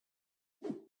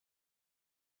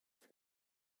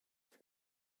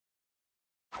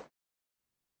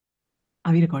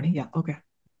Are we recording? Yeah, okay.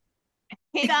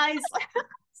 Hey guys,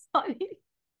 sorry.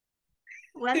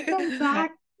 Welcome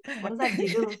back. What does that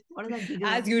giggle? What does that giggle?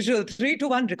 As usual, 3, 2,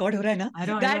 1, record ho raha hai na? I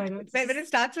know. When it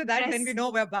starts with that, then we know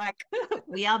we're back.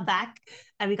 We are back,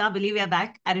 and we can't believe we are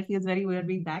back, and it feels very weird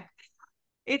being back.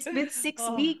 It's been 6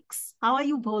 weeks. How are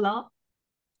you, Bhola?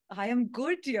 I am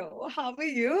good, yo. How are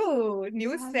you?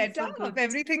 New setup,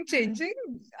 everything changing.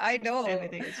 I know.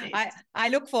 Everything is changed. I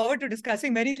look forward to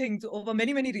discussing many things over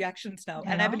many, many reactions now.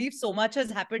 And I believe so much has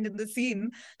happened in the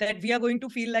scene that we are going to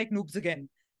feel like noobs again.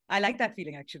 I like that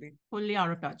feeling actually. Fully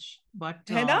out of touch. But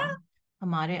है ना?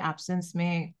 हमारे absence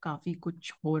में काफी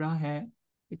कुछ हो रहा है,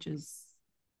 which is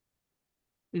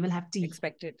we will have tea.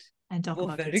 Expected. And talk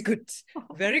about very it. Good.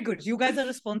 Very good. You guys are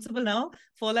responsible now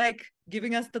for like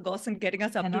giving us the goss and getting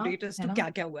us up to date as to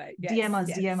kya hua hai. Yes,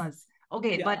 DM us.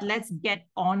 Okay, yeah. But let's get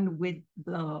on with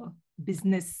the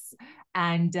business.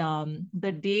 And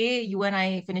the day you and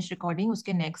I finished recording,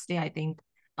 uske next day, I think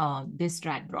this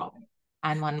track dropped.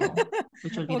 And one more,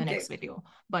 which will be the next video.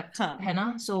 But, hai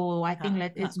na? So I think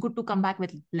it's good to come back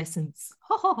with lessons.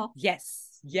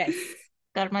 Yes.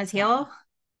 Karma is here.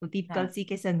 Deep Kalsi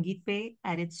ke Sangeet pe,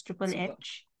 and it's Triple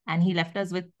H, and he left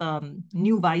us with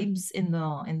new vibes in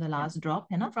the last drop,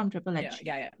 है ना, from Triple H.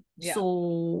 Yeah.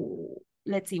 So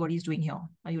let's see what he's doing here.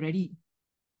 Are you ready?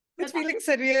 It's feeling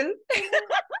surreal.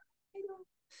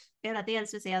 There are nothing else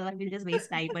to say, otherwise we'll just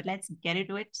waste time. But let's get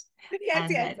into it.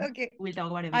 Yes. Okay. We'll talk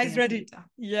about everything. Eyes ready.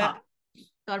 Yeah.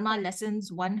 Karma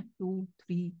lessons 1, 2,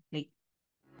 3, play.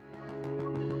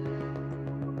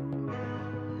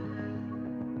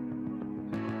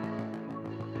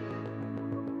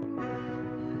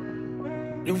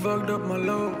 You fucked up my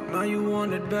love, now you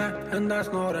want it back, and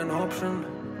that's not an option.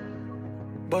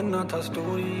 Banna tha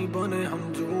story, bane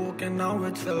hum joke, and now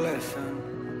it's a lesson.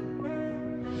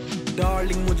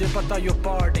 Darling, मुझे पता you're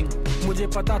parting. मुझे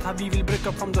पता था we will break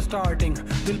up from the starting.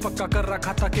 दिल पक्का कर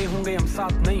रखा था कि होंगे हम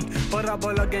साथ नहीं, पर अब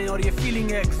अलग हैं और ये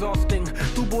feeling है exhausting.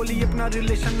 तू बोली अपना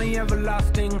relation नहीं है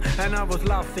everlasting, and I was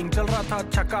laughing. चल रहा था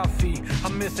अच्छा काफी,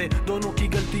 हम में से दोनों की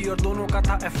गलती और दोनों का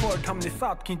था effort. हमने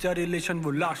साथ खींचा relation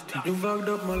वो last थी. You fucked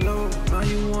up my love, now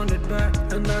you want it back,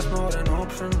 and that's not an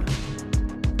option.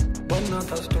 बनना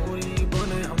था story,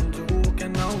 बने हम joke,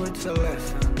 and now it's a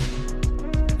lesson.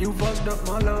 You fucked up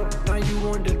my love, now you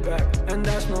want it back, and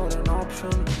that's not an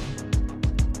option.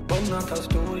 Banna tha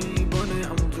story, bane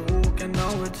hum joke, and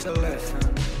now it's a lesson.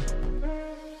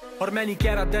 और मैं नहीं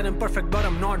कह रहा that I'm perfect but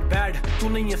I'm not bad. तू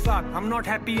नहीं है साथ, I'm not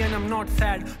happy and I'm not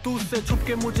sad. तू उससे छुप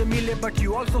के मुझे मिले but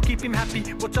you also keep him happy.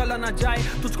 वो चला ना जाए,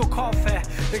 तुझको खौफ है.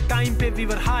 एक टाइम पे we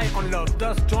were high on love,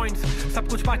 10 joints. सब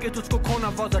कुछ पाके तुझको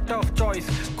खोना was a tough choice.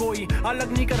 कोई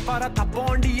अलग नहीं कर पा रहा था,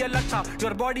 bond ही अलग था.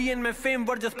 Your body and my fame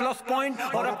were just plus point.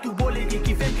 और अब तू बोलेगी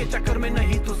कि fame के चक्कर में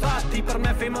नहीं तू साथ थी, पर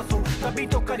मैं famous हूँ, तभी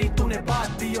तो करी तूने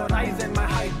बात भी. और eyes and my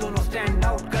height दोनों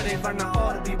stand out करे, वरना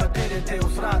और भी बतेरे थे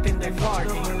उस रात in the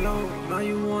party. Now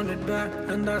you want it back,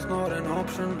 and that's not an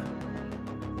option.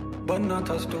 Banna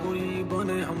tha story,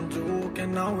 bane hum joke,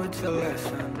 and now it's a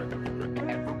lesson.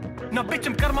 ना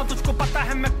बिचम कर्मा तुझको पता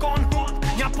है मैं कौन हूँ,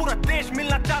 यहाँ पूरा देश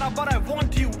मिलना चाह रहा but I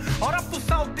want you. और अब तू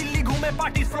साउथ दिल्ली घूमे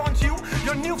parties flaunt you.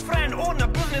 Your new friend own a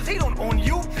business, he don't own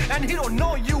you and he don't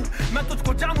know you. मैं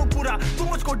तुझको जानू पूरा, तू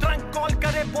मुझको drunk call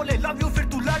करे, बोले love you, फिर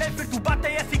तू लड़े, फिर तू बातें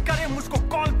ऐसी करे, मुझको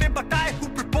call पे बताए who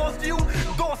proposed you.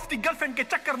 दोस्त की गर्लफ्रेंड के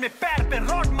चक्कर में पैर पे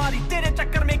रॉड मारी, तेरे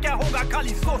चक्कर में क्या होगा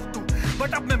खाली सोच तू.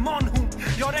 But अब मैं मौन हूँ,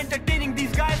 you're entertaining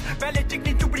these guys. पहले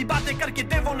चिकनी चुपड़ी बातें करके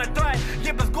they wanna try.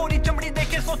 ये बस गोरी चमड़ी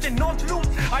देखे सोचे not lose.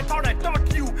 I thought I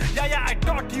taught you, yeah I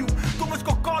taught you. तू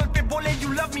मुझको कॉल पे बोले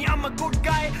you love me, I'm a good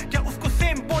guy. क्या उसको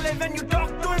same बोले when you talk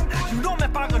to him? You know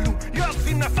मैं पागल हूँ, you have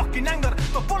seen my fucking anger.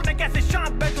 तो बोल मैं कैसे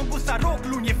शांत बैठूं, गुस्सा रोक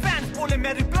लूं. ये fans बोले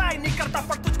मैं reply नहीं करता,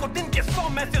 पर तुझको दिन के 100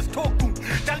 मैसेज ठोकूं.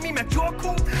 Tell me मैं joke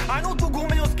हूँ, I know तू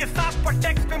घूमे उसके साथ, पर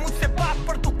text पे मुझसे बात,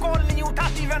 पर तू call नहीं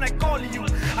उठाती when I call you.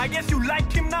 I guess you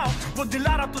like him now. वो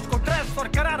दिला रहा तुझको ड्रेस और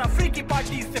करा रहा फ्री की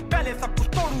पार्टी, से पहले सब कुछ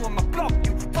तोड़ूं, I'ma block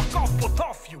you, fuck off both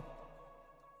of you.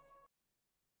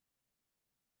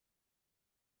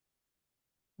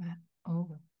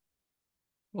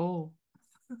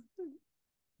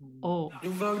 Oh.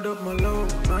 You fucked up my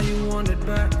love, now you want it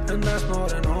back, and that's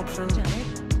not an option.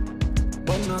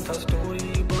 Banna tha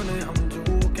story, bane hum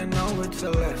joke, and now it's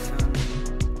a lesson.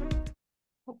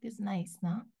 Hook is nice,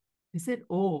 na? Is it?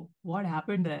 Oh, what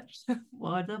happened there?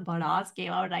 What the badass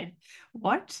came out right?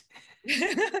 What?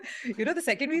 You know, the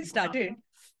second we started,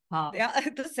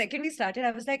 the second we started,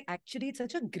 I was like, actually, it's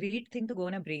such a great thing to go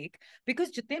on a break,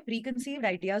 because जितने preconceived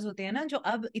ideas होते हैं ना, जो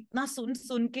अब इतना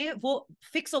सुन के वो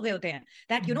fix हो गए होते हैं,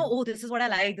 that you know, oh, this is what I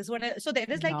like, this is what I, so there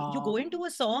is like you go into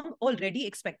a song already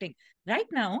expecting. Right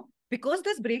now, because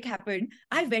this break happened,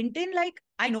 I went in like,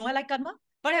 I know I like Karma,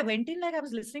 but I went in like I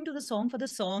was listening to the song for the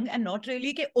song and not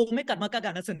really ke, oh, मैं Karma का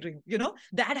गाना सुन रही हूँ. You know,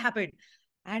 that happened.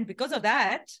 And because of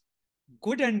that,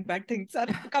 good and bad things are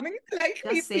coming. Like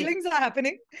these feelings are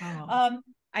happening.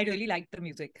 I really liked the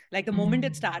music. Like the moment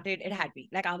it started, it had me.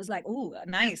 Like I was like, oh,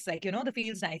 nice. Like, you know, the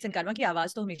feels nice. And Karma ki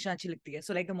awaaz to hamesha achhi lagti hai.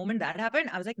 So like the moment that happened,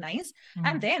 I was like, nice.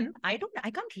 And then I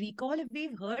can't recall if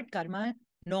we've heard Karma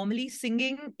normally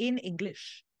singing in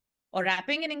English or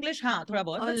rapping in English. Haan, thoda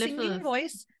bahut. But singing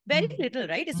voice, very little,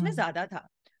 right? Isme zyada tha.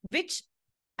 Which,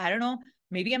 I don't know,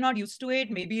 maybe I'm not used to it.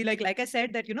 Maybe like I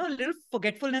said, that, you know, a little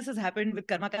forgetfulness has happened with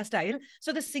Karma ka style.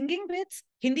 So the singing bits,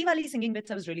 Hindi wali singing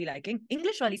bits I was really liking.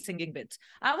 English wali singing bits,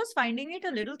 I was finding it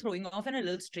a little throwing off and a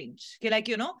little strange. Like,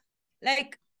 you know,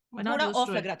 like thoda off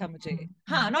lag raha tha mujhe.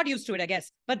 Not used to it, I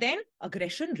guess. But then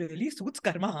aggression really suits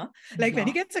Karma. Like when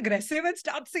he gets aggressive and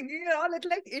starts singing and all,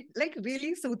 it like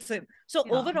really suits him. So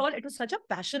overall, it was such a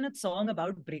passionate song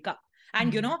about breakup.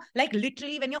 And, you know, like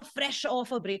literally when you're fresh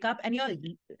off a breakup and you're,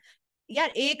 यार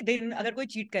एक दिन अगर कोई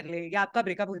cheat कर ले या आपका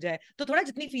breakup हो जाए तो थोड़ा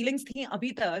जितनी फीलिंग्स थी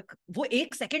अभी तक वो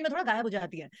एक सेकंड में थोड़ा गायब हो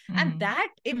जाती है. एंड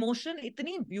दैट इमोशन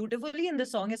इतनी beautifully in the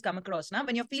song is come across ना.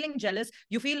 When you are feeling jealous,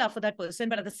 you feel love for that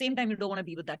person, but at the same time you don't want to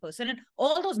be with that person, and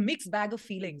all those mixed bag of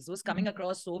feelings was coming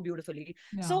across so beautifully.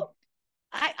 So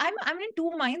I'm in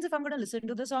two minds if I'm going to listen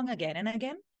to the song again and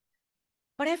again.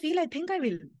 But I think I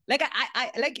will. Like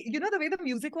I like, you know, the way the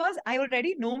music was, I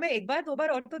already know मैं एक बार दो बार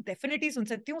और तो definitely सुन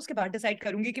सकती हूँ. उसके बाद decide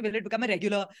करूँगी कि will it become a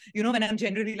regular, you know, when I'm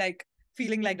generally like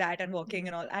feeling like that and walking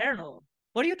and all. I don't know.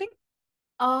 What do you think?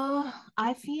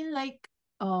 I feel like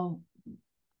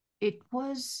it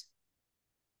was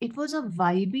a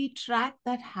vibey track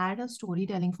that had a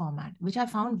storytelling format, which I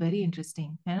found very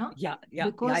interesting, you know?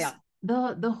 Because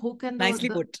the hook and nicely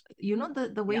put. You know,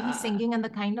 the way he's singing and the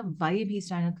kind of vibe he's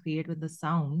trying to create with the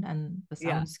sound and the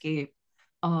soundscape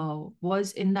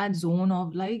was in that zone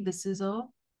of like, this is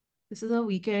a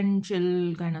weekend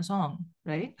chill kind of song,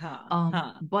 right?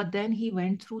 But then he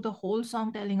went through the whole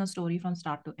song telling a story from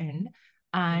start to end,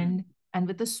 and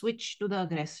with the switch to the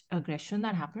aggression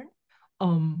that happened,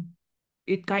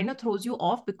 it kind of throws you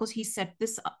off because he set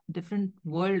this different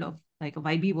world of like a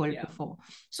vibey world before.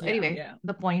 So anyway,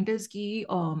 the point is ki,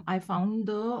 I found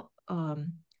the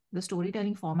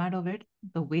storytelling format of it,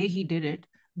 the way he did it,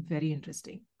 very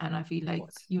interesting. And I feel like,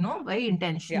 you know, very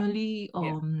intentionally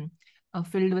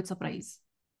filled with surprise.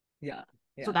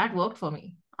 So that worked for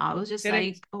me. I was just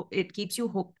like, oh, it keeps you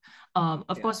hooked.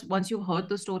 Of course, once you've heard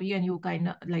the story and you kind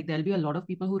of like, there'll be a lot of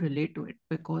people who relate to it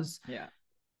because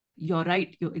you're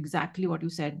right. You're exactly what you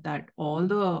said, that all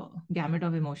the gamut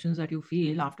of emotions that you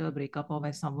feel after a breakup or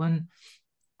when someone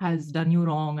has done you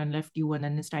wrong and left you and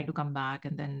then is trying to come back,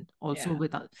 and then also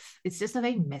with it's just a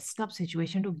very messed up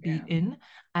situation to be in,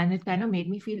 and it kind of made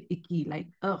me feel icky, like,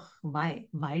 ugh,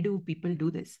 why do people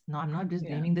do this? No, I'm not just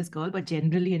blaming this girl, but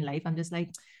generally in life I'm just like,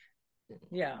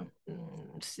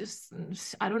 it's just,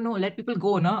 I don't know, let people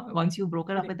go, no? Once you've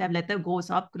broken up with them, let them go.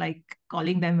 Stop like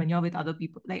calling them when you're with other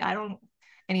people. Like, I don't,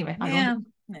 anyway, I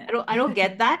don't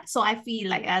get that. So I feel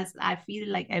like, as I feel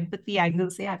like empathy angle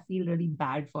say, I feel really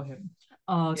bad for him.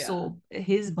 So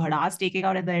his bhadass taking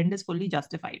out at the end is fully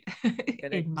justified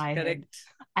in my head.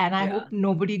 And I hope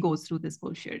nobody goes through this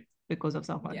bullshit because of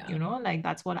someone, you know, like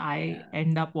that's what I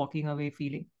end up walking away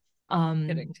feeling.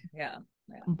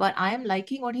 But I am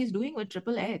liking what he's doing with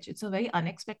Triple H. It's a very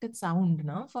unexpected sound,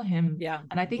 no, for him.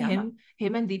 And I think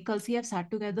him and Deep Kalsi have sat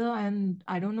together, and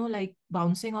I don't know, like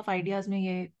bouncing off ideas mein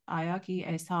ye aaya ki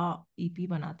aisa EP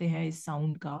banate hain is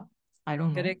sound ka. I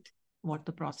don't know what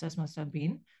the process must have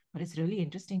been, but it's really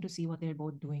interesting to see what they're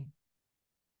both doing.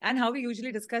 And how we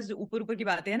usually discuss upar ki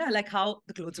baatein hai na, like how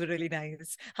the clothes were really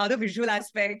nice, how the visual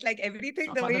aspect, like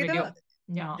everything, the way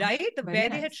right, the way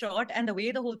they had shot and the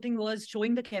way the whole thing was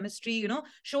showing the chemistry, you know,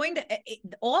 showing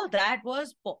all that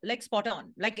was like spot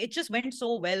on. Like it just went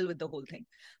so well with the whole thing.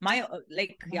 My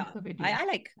I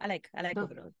like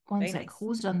overall. One sec,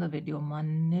 who's done the video?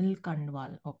 Manil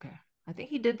Kandwal. Okay, I think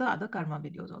he did the other Karma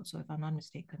videos also, if I'm not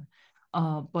mistaken.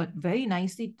 But very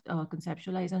nicely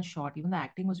conceptualized and shot. Even the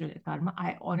acting was really Karma.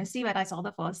 I honestly, when I saw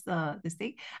the first this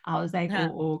thing, I was like,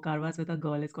 oh, Karma's with a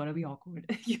girl, it's gonna be awkward,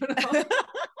 you know.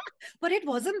 But it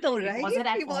wasn't though, right?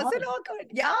 It wasn't awkward.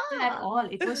 Yeah. At all.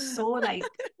 It was so like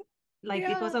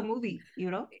it was a movie,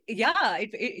 you know? It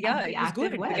was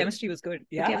good. Well. The chemistry was good.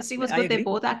 The chemistry was good. They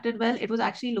both acted well. It was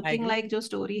actually looking like jo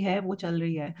story hai, wo chal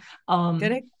rahi hai.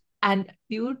 Correct. And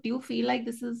do you feel like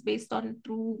this is based on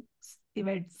true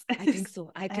events? I think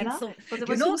so. Because it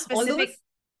was you know, so specific.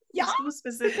 Yeah. It's too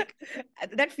specific.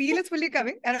 That feel is fully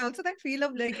coming. And also that feel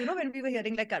of like, when we were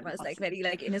hearing like Karma is like very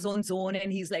like in his own zone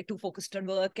and he's like too focused on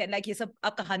work and like ye sab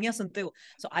aap kahaniyan sunte ho.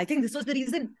 So I think this was the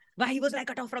reason why he was like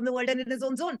cut off from the world and in his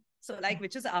own zone. So like,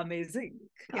 which is amazing.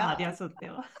 Kahaniyan sunte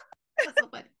ho. So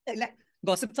funny. Like,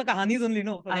 gossip sa kahanis only,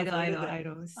 no? I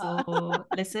know. So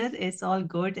listen, it's all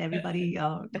good. Everybody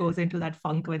goes into that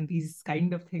funk when these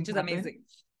kind of things happen. Which is amazing.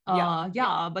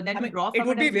 But then to draw from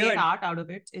it and create art out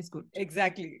of it is good.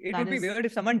 Exactly. It would be weird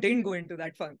if someone didn't go into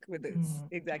that funk with this.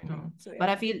 Exactly. So, but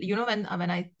I feel,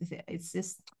 when I say, it's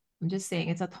just, I'm just saying,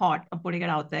 it's a thought. I'm putting it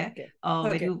out there.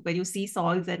 When you see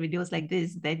songs and videos like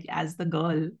this, then as the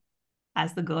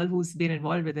girl who's been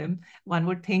involved with him, one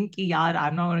would think, yaar,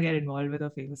 I'm not going to get involved with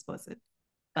a famous person.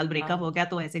 Kal breakup ho gaya,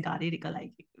 to aise gaane nikal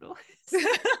aayegi,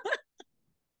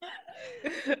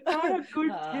 Not a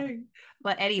good thing.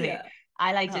 But anyway,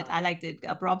 I liked it.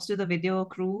 Props to the video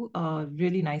crew.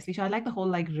 Really nicely shot. I like the whole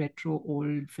like retro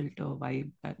old filter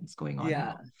vibe that's going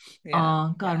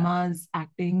on. Karma's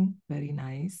acting very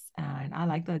nice, and I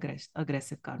like the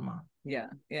aggressive Karma. Yeah.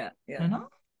 You know?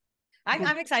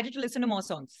 I'm excited to listen to more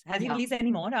songs. Has he released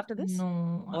any more after this?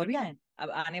 No. Or bhi aaye? Ab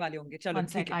aane wale honge. Chalo, one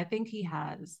sec. I think he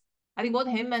has. I think both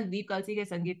him and Deep Kalsi ke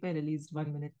Sangeet pe released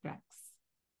 1-minute tracks.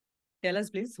 Tell us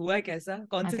please, हुआ है कैसा?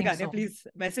 कौन से गाने? Please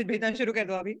message भेजना शुरू कर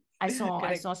दो अभी.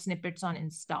 I saw snippets on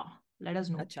Insta. Let us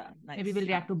know. Achha, nice. Maybe we'll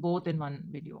react to both in one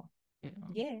video.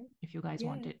 If you guys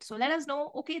want it. So let us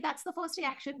know. Okay, that's the first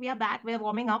reaction. We are back. We're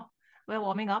warming up,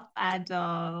 and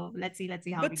let's see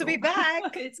how good to be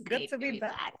back. It's good to be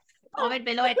back. Comment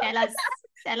below and tell us.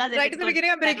 Right in the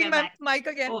beginning, I'm breaking my mic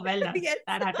again. Oh, well done. Yes.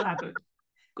 That had to happen.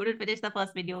 Couldn't finish the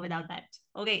first video without that.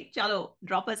 Okay, chalo,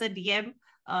 drop us a DM.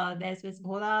 There's Miss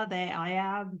Bhola, there I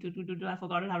am. I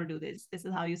forgot how to do this. This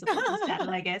is how you support this channel,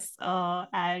 I guess.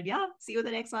 And yeah, see you in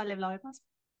the next one. Live long and prosper.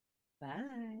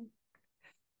 Bye.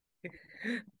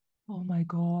 Oh my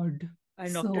God. I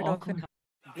knocked it off.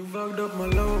 You fucked up my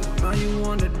love, now you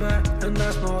want it back, and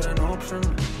that's not an option.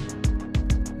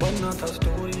 But not a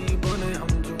story, but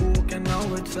I'm joking,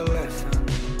 now it's a lesson.